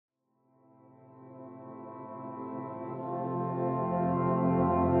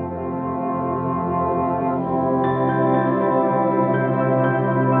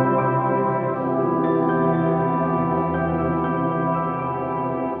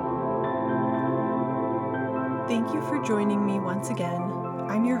Thank you for joining me once again.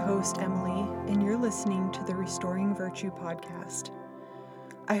 I'm your host, Emily, and you're listening to the Restoring Virtue podcast.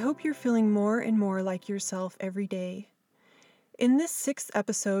 I hope you're feeling more and more like yourself every day. In this 6th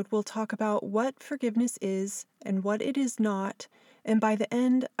episode, we'll talk about what forgiveness is and what it is not, and by the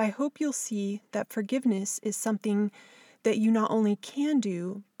end, I hope you'll see that forgiveness is something that you not only can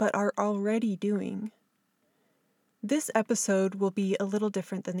do, but are already doing. This episode will be a little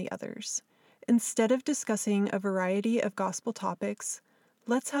different than the others. Instead of discussing a variety of gospel topics,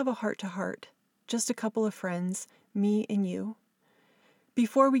 let's have a heart-to-heart, just a couple of friends, me and you.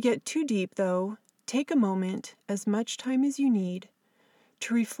 Before we get too deep, though, take a moment, as much time as you need,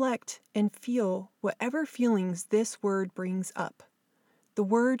 to reflect and feel whatever feelings this word brings up. The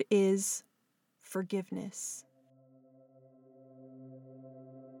word is forgiveness.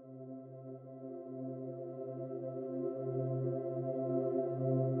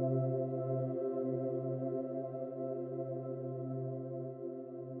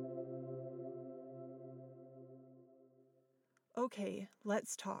 Okay,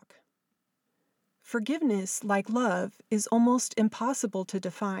 let's talk. Forgiveness, like love, is almost impossible to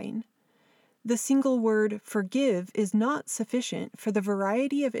define. The single word forgive is not sufficient for the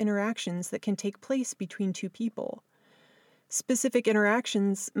variety of interactions that can take place between two people. Specific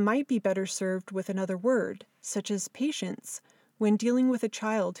interactions might be better served with another word, such as patience, when dealing with a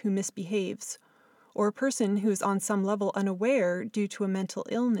child who misbehaves, or a person who is on some level unaware due to a mental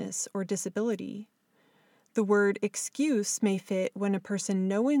illness or disability. The word excuse may fit when a person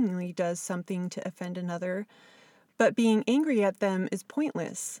knowingly does something to offend another, but being angry at them is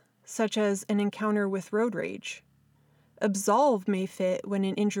pointless, such as an encounter with road rage. Absolve may fit when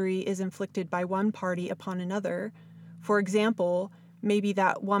an injury is inflicted by one party upon another. For example, maybe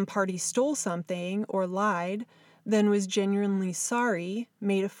that one party stole something or lied, then was genuinely sorry,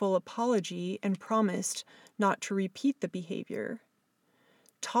 made a full apology, and promised not to repeat the behavior.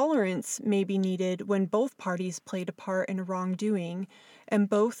 Tolerance may be needed when both parties played a part in a wrongdoing and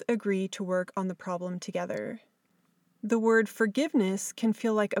both agree to work on the problem together. The word forgiveness can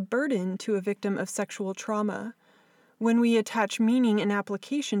feel like a burden to a victim of sexual trauma when we attach meaning and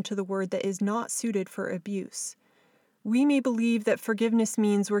application to the word that is not suited for abuse. We may believe that forgiveness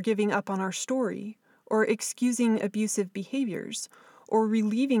means we're giving up on our story, or excusing abusive behaviors, or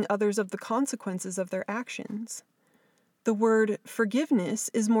relieving others of the consequences of their actions. The word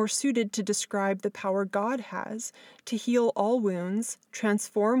forgiveness is more suited to describe the power God has to heal all wounds,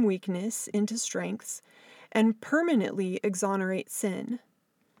 transform weakness into strengths, and permanently exonerate sin.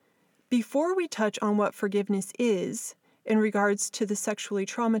 Before we touch on what forgiveness is, in regards to the sexually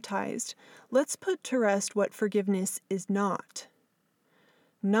traumatized, let's put to rest what forgiveness is not.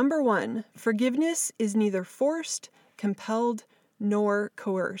 Number 1, forgiveness is neither forced, compelled, nor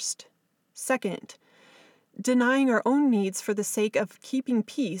coerced. Second, denying our own needs for the sake of keeping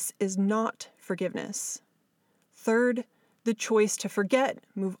peace is not forgiveness. Third, the choice to forget,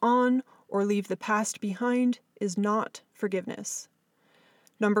 move on, or leave the past behind is not forgiveness.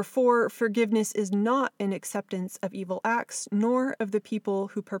 Number 4, forgiveness is not an acceptance of evil acts, nor of the people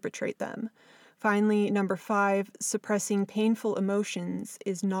who perpetrate them. Finally, number 5, suppressing painful emotions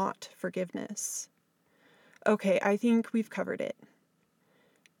is not forgiveness. Okay, I think we've covered it.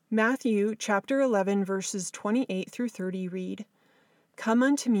 Matthew chapter 11, verses 28 through 30 read, "Come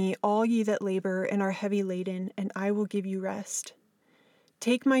unto me, all ye that labor and are heavy laden, and I will give you rest.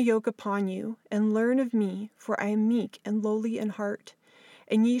 Take my yoke upon you, and learn of me, for I am meek and lowly in heart,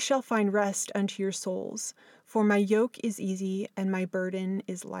 and ye shall find rest unto your souls, for my yoke is easy and my burden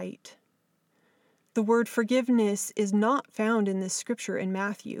is light." The word forgiveness is not found in this scripture in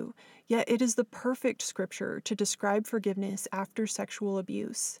Matthew, yet it is the perfect scripture to describe forgiveness after sexual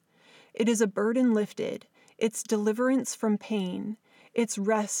abuse. It is a burden lifted, it's deliverance from pain, it's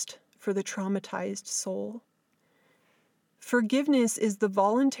rest for the traumatized soul. Forgiveness is the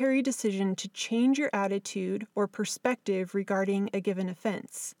voluntary decision to change your attitude or perspective regarding a given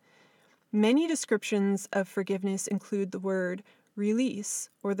offense. Many descriptions of forgiveness include the word release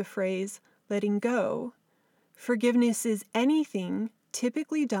or the phrase letting go. Forgiveness is anything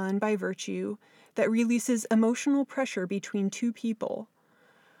typically done by virtue that releases emotional pressure between two people.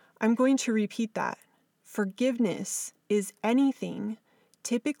 I'm going to repeat that. Forgiveness is anything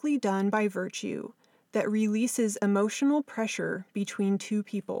typically done by virtue that releases emotional pressure between two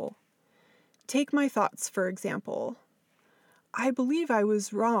people. Take my thoughts, for example. I believe I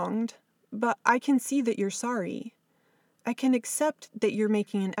was wronged, but I can see that you're sorry. I can accept that you're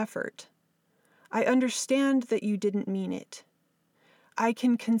making an effort. I understand that you didn't mean it. I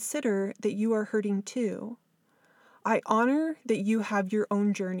can consider that you are hurting too. I honor that you have your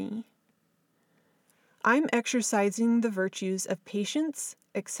own journey. I'm exercising the virtues of patience,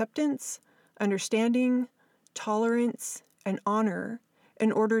 acceptance, understanding, tolerance, and honor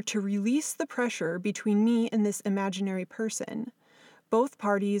in order to release the pressure between me and this imaginary person. Both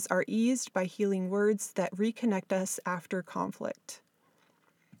parties are eased by healing words that reconnect us after conflict.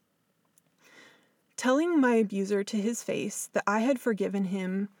 Telling my abuser to his face that I had forgiven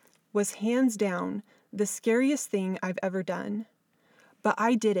him was hands down the scariest thing I've ever done. But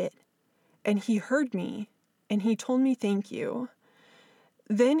I did it, and he heard me, and he told me thank you.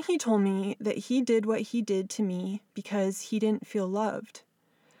 Then he told me that he did what he did to me because he didn't feel loved.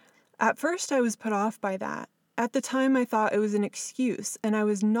 At first, I was put off by that. At the time, I thought it was an excuse, and I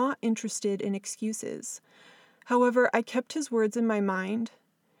was not interested in excuses. However, I kept his words in my mind.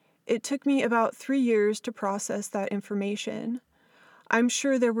 It took me about 3 years to process that information. I'm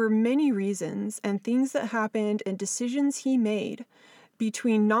sure there were many reasons and things that happened and decisions he made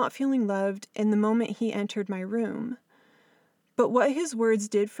between not feeling loved and the moment he entered my room. But what his words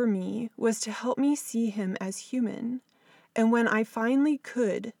did for me was to help me see him as human. And when I finally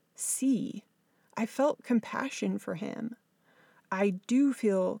could see, I felt compassion for him. I do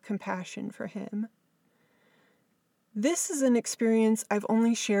feel compassion for him. This is an experience I've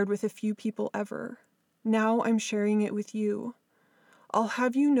only shared with a few people ever. Now I'm sharing it with you. I'll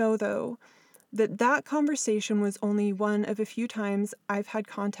have you know, though, that conversation was only one of a few times I've had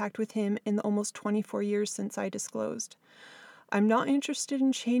contact with him in the almost 24 years since I disclosed. I'm not interested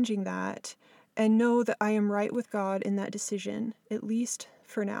in changing that, and know that I am right with God in that decision, at least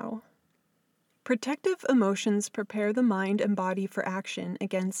for now. Protective emotions prepare the mind and body for action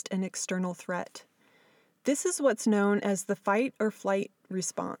against an external threat. This is what's known as the fight or flight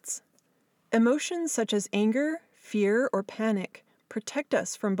response. Emotions such as anger, fear, or panic protect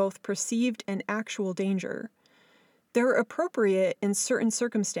us from both perceived and actual danger. They're appropriate in certain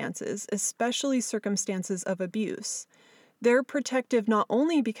circumstances, especially circumstances of abuse. They're protective not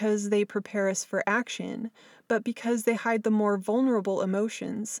only because they prepare us for action, but because they hide the more vulnerable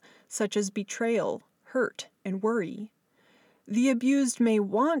emotions, such as betrayal, hurt, and worry. The abused may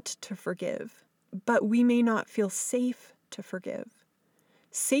want to forgive, but we may not feel safe to forgive.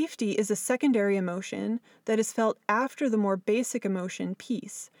 Safety is a secondary emotion that is felt after the more basic emotion,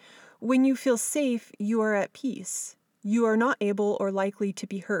 peace. When you feel safe, you are at peace. You are not able or likely to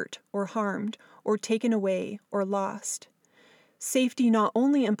be hurt or harmed or taken away or lost. Safety not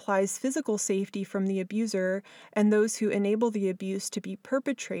only implies physical safety from the abuser and those who enable the abuse to be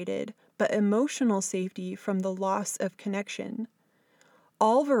perpetrated, but emotional safety from the loss of connection.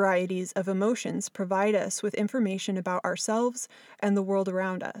 All varieties of emotions provide us with information about ourselves and the world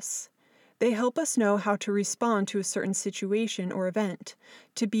around us. They help us know how to respond to a certain situation or event,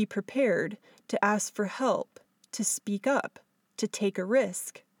 to be prepared, to ask for help, to speak up, to take a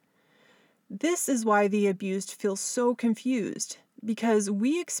risk. This is why the abused feel so confused, because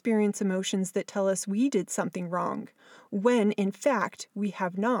we experience emotions that tell us we did something wrong, when in fact we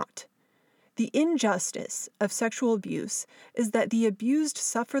have not. The injustice of sexual abuse is that the abused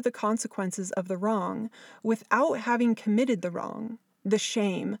suffer the consequences of the wrong without having committed the wrong, the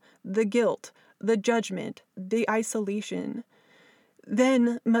shame, the guilt, the judgment, the isolation,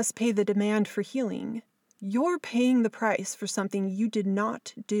 then must pay the demand for healing. You're paying the price for something you did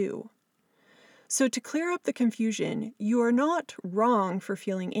not do. So to clear up the confusion, you are not wrong for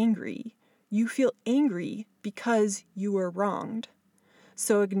feeling angry. You feel angry because you were wronged.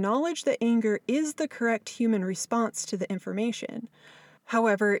 So acknowledge that anger is the correct human response to the information.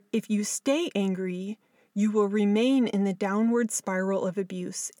 However, if you stay angry, you will remain in the downward spiral of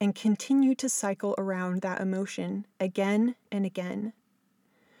abuse and continue to cycle around that emotion again and again.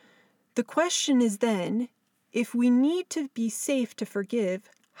 The question is then, if we need to be safe to forgive,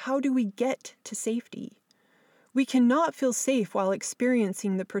 how do we get to safety? We cannot feel safe while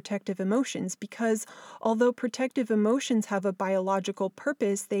experiencing the protective emotions because, although protective emotions have a biological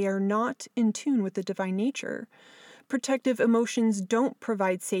purpose, they are not in tune with the divine nature. Protective emotions don't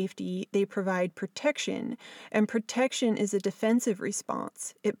provide safety, they provide protection, and protection is a defensive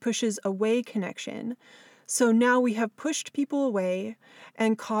response. It pushes away connection. So now we have pushed people away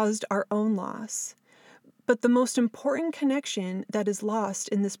and caused our own loss. But the most important connection that is lost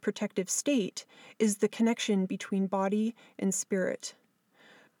in this protective state is the connection between body and spirit.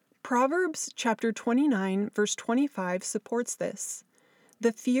 Proverbs chapter 29, verse 25 supports this.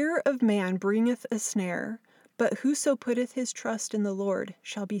 The fear of man bringeth a snare, but whoso putteth his trust in the Lord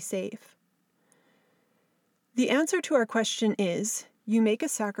shall be safe. The answer to our question is, you make a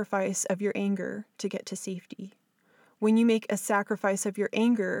sacrifice of your anger to get to safety. When you make a sacrifice of your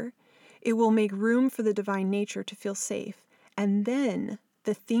anger, it will make room for the divine nature to feel safe, and then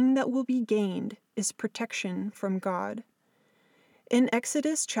the thing that will be gained is protection from God. In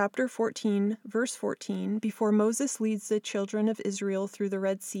Exodus chapter 14, verse 14, before Moses leads the children of Israel through the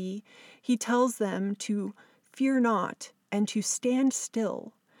Red Sea, he tells them to fear not and to stand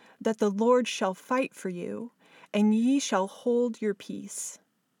still, that the Lord shall fight for you, and ye shall hold your peace.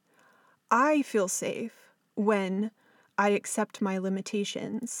 I feel safe when I accept my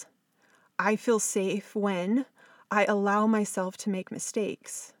limitations. I feel safe when I allow myself to make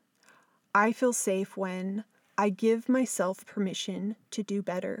mistakes. I feel safe when I give myself permission to do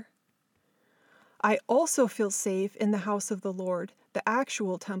better. I also feel safe in the house of the Lord, the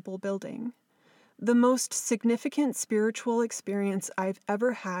actual temple building. The most significant spiritual experience I've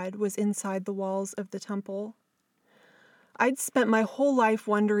ever had was inside the walls of the temple. I'd spent my whole life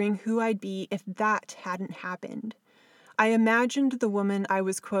wondering who I'd be if that hadn't happened. I imagined the woman I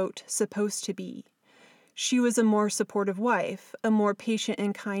was, quote, supposed to be. She was a more supportive wife, a more patient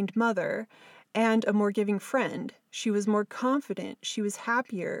and kind mother, and a more giving friend. She was more confident. She was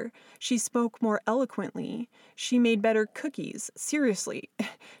happier. She spoke more eloquently. She made better cookies. Seriously,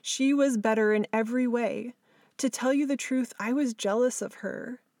 she was better in every way. To tell you the truth, I was jealous of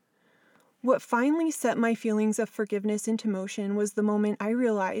her. What finally set my feelings of forgiveness into motion was the moment I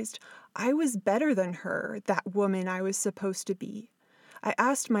realized I was better than her, that woman I was supposed to be. I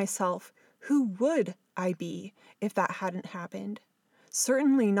asked myself, who would I be if that hadn't happened?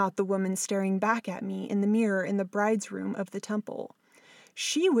 Certainly not the woman staring back at me in the mirror in the bride's room of the temple.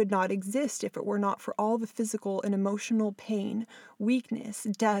 She would not exist if it were not for all the physical and emotional pain, weakness,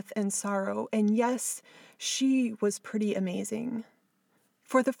 death, and sorrow, and yes, she was pretty amazing.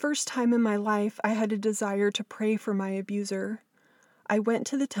 For the first time in my life, I had a desire to pray for my abuser. I went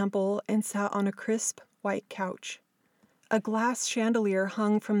to the temple and sat on a crisp, white couch. A glass chandelier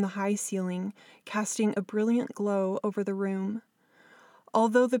hung from the high ceiling, casting a brilliant glow over the room.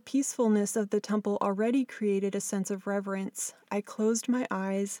 Although the peacefulness of the temple already created a sense of reverence, I closed my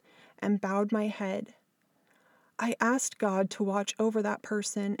eyes and bowed my head. I asked God to watch over that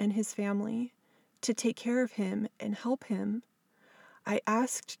person and his family, to take care of him and help him. I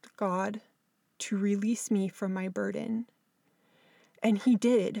asked God to release me from my burden. And he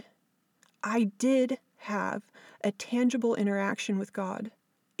did. I did have a tangible interaction with God,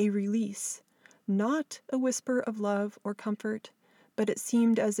 a release, not a whisper of love or comfort, but it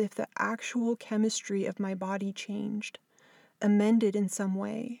seemed as if the actual chemistry of my body changed, amended in some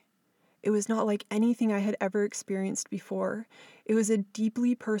way. It was not like anything I had ever experienced before. It was a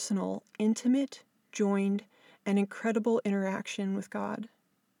deeply personal, intimate, joined, and incredible interaction with God.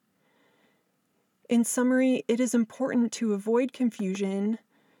 In summary, it is important to avoid confusion,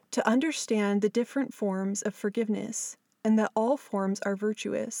 to understand the different forms of forgiveness, and that all forms are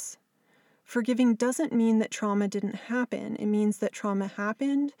virtuous. Forgiving doesn't mean that trauma didn't happen. It means that trauma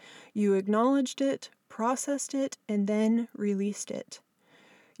happened, you acknowledged it, processed it, and then released it.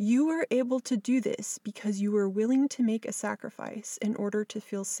 You were able to do this because you were willing to make a sacrifice in order to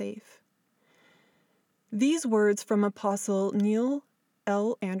feel safe. These words from Apostle Neil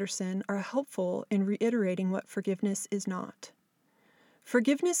L. Anderson are helpful in reiterating what forgiveness is not.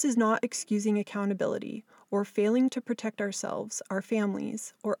 Forgiveness is not excusing accountability or failing to protect ourselves, our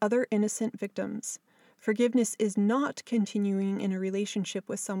families, or other innocent victims. Forgiveness is not continuing in a relationship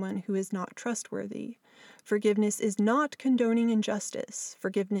with someone who is not trustworthy. Forgiveness is not condoning injustice.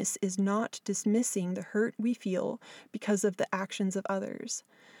 Forgiveness is not dismissing the hurt we feel because of the actions of others.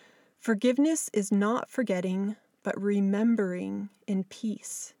 Forgiveness is not forgetting, but remembering in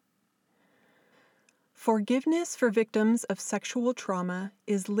peace. Forgiveness for victims of sexual trauma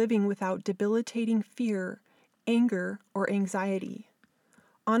is living without debilitating fear, anger, or anxiety.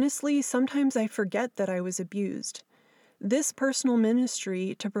 Honestly, sometimes I forget that I was abused. This personal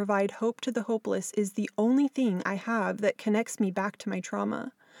ministry to provide hope to the hopeless is the only thing I have that connects me back to my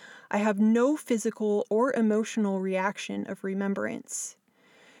trauma. I have no physical or emotional reaction of remembrance.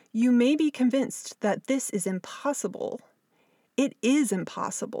 You may be convinced that this is impossible. It is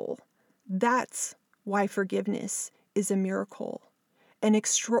impossible. That's why forgiveness is a miracle, an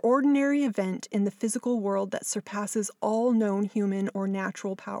extraordinary event in the physical world that surpasses all known human or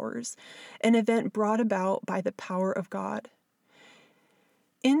natural powers, an event brought about by the power of God.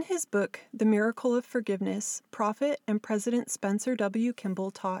 In his book, The Miracle of Forgiveness, prophet and President Spencer W. Kimball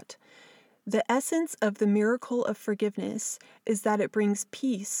taught, "The essence of the miracle of forgiveness is that it brings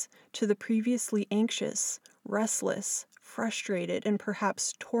peace to the previously anxious, restless, frustrated, and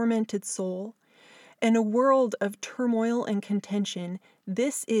perhaps tormented soul. In a world of turmoil and contention,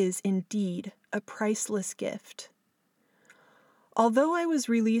 this is indeed a priceless gift." Although I was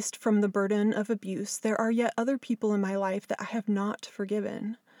released from the burden of abuse, there are yet other people in my life that I have not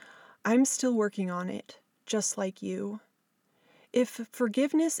forgiven. I'm still working on it, just like you. If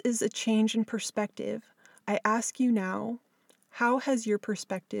forgiveness is a change in perspective, I ask you now, how has your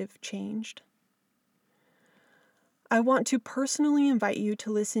perspective changed? I want to personally invite you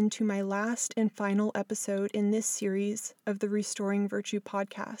to listen to my last and final episode in this series of the Restoring Virtue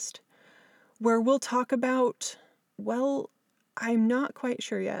podcast, where we'll talk about, well, I'm not quite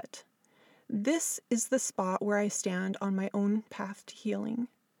sure yet. This is the spot where I stand on my own path to healing.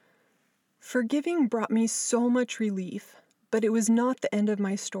 Forgiving brought me so much relief, but it was not the end of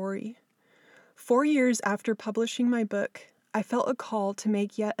my story. 4 years after publishing my book, I felt a call to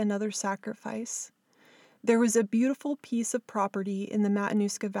make yet another sacrifice. There was a beautiful piece of property in the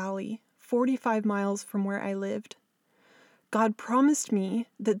Matanuska Valley, 45 miles from where I lived. God promised me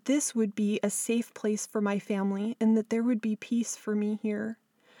that this would be a safe place for my family and that there would be peace for me here.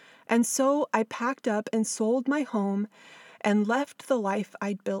 And so I packed up and sold my home and left the life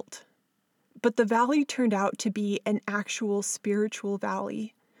I'd built. But the valley turned out to be an actual spiritual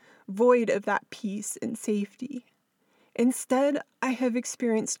valley, void of that peace and safety. Instead, I have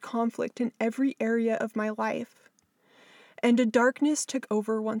experienced conflict in every area of my life, and a darkness took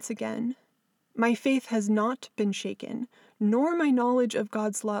over once again. My faith has not been shaken, nor my knowledge of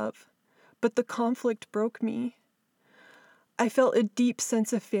God's love, but the conflict broke me. I felt a deep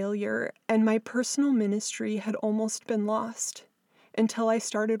sense of failure, and my personal ministry had almost been lost until I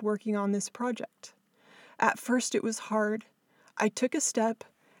started working on this project. At first, it was hard. I took a step,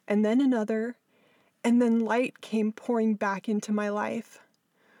 and then another, and then light came pouring back into my life.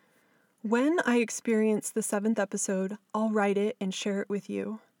 When I experience the 7th episode, I'll write it and share it with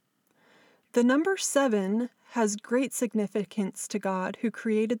you. The number 7 has great significance to God, who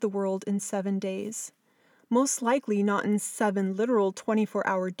created the world in 7 days. Most likely not in 7 literal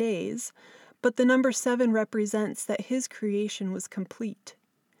 24-hour days, but the number 7 represents that his creation was complete.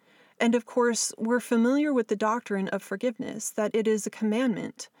 And of course, we're familiar with the doctrine of forgiveness, that it is a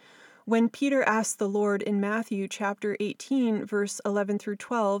commandment. When Peter asked the Lord in Matthew chapter 18, verse 11 through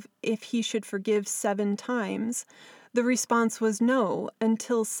 12, if he should forgive 7 times, the response was no,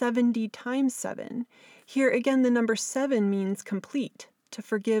 until 70 times 7. Here again, the number 7 means complete, to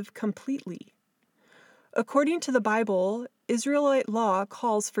forgive completely. According to the Bible, Israelite law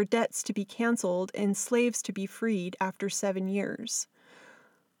calls for debts to be canceled and slaves to be freed after 7 years.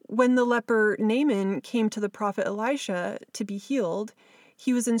 When the leper Naaman came to the prophet Elisha to be healed,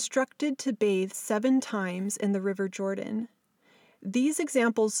 he was instructed to bathe 7 times in the river Jordan. These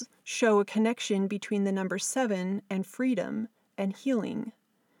examples show a connection between the number 7 and freedom and healing.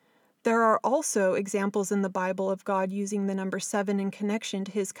 There are also examples in the Bible of God using the number 7 in connection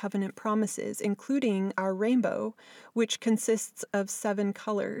to his covenant promises, including our rainbow, which consists of 7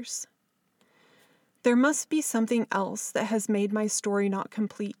 colors. There must be something else that has made my story not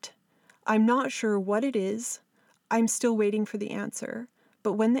complete. I'm not sure what it is. I'm still waiting for the answer.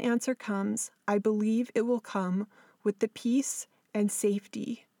 But when the answer comes, I believe it will come with the peace and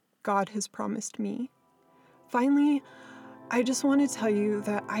safety God has promised me. Finally, I just want to tell you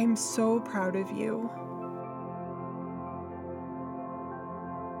that I'm so proud of you.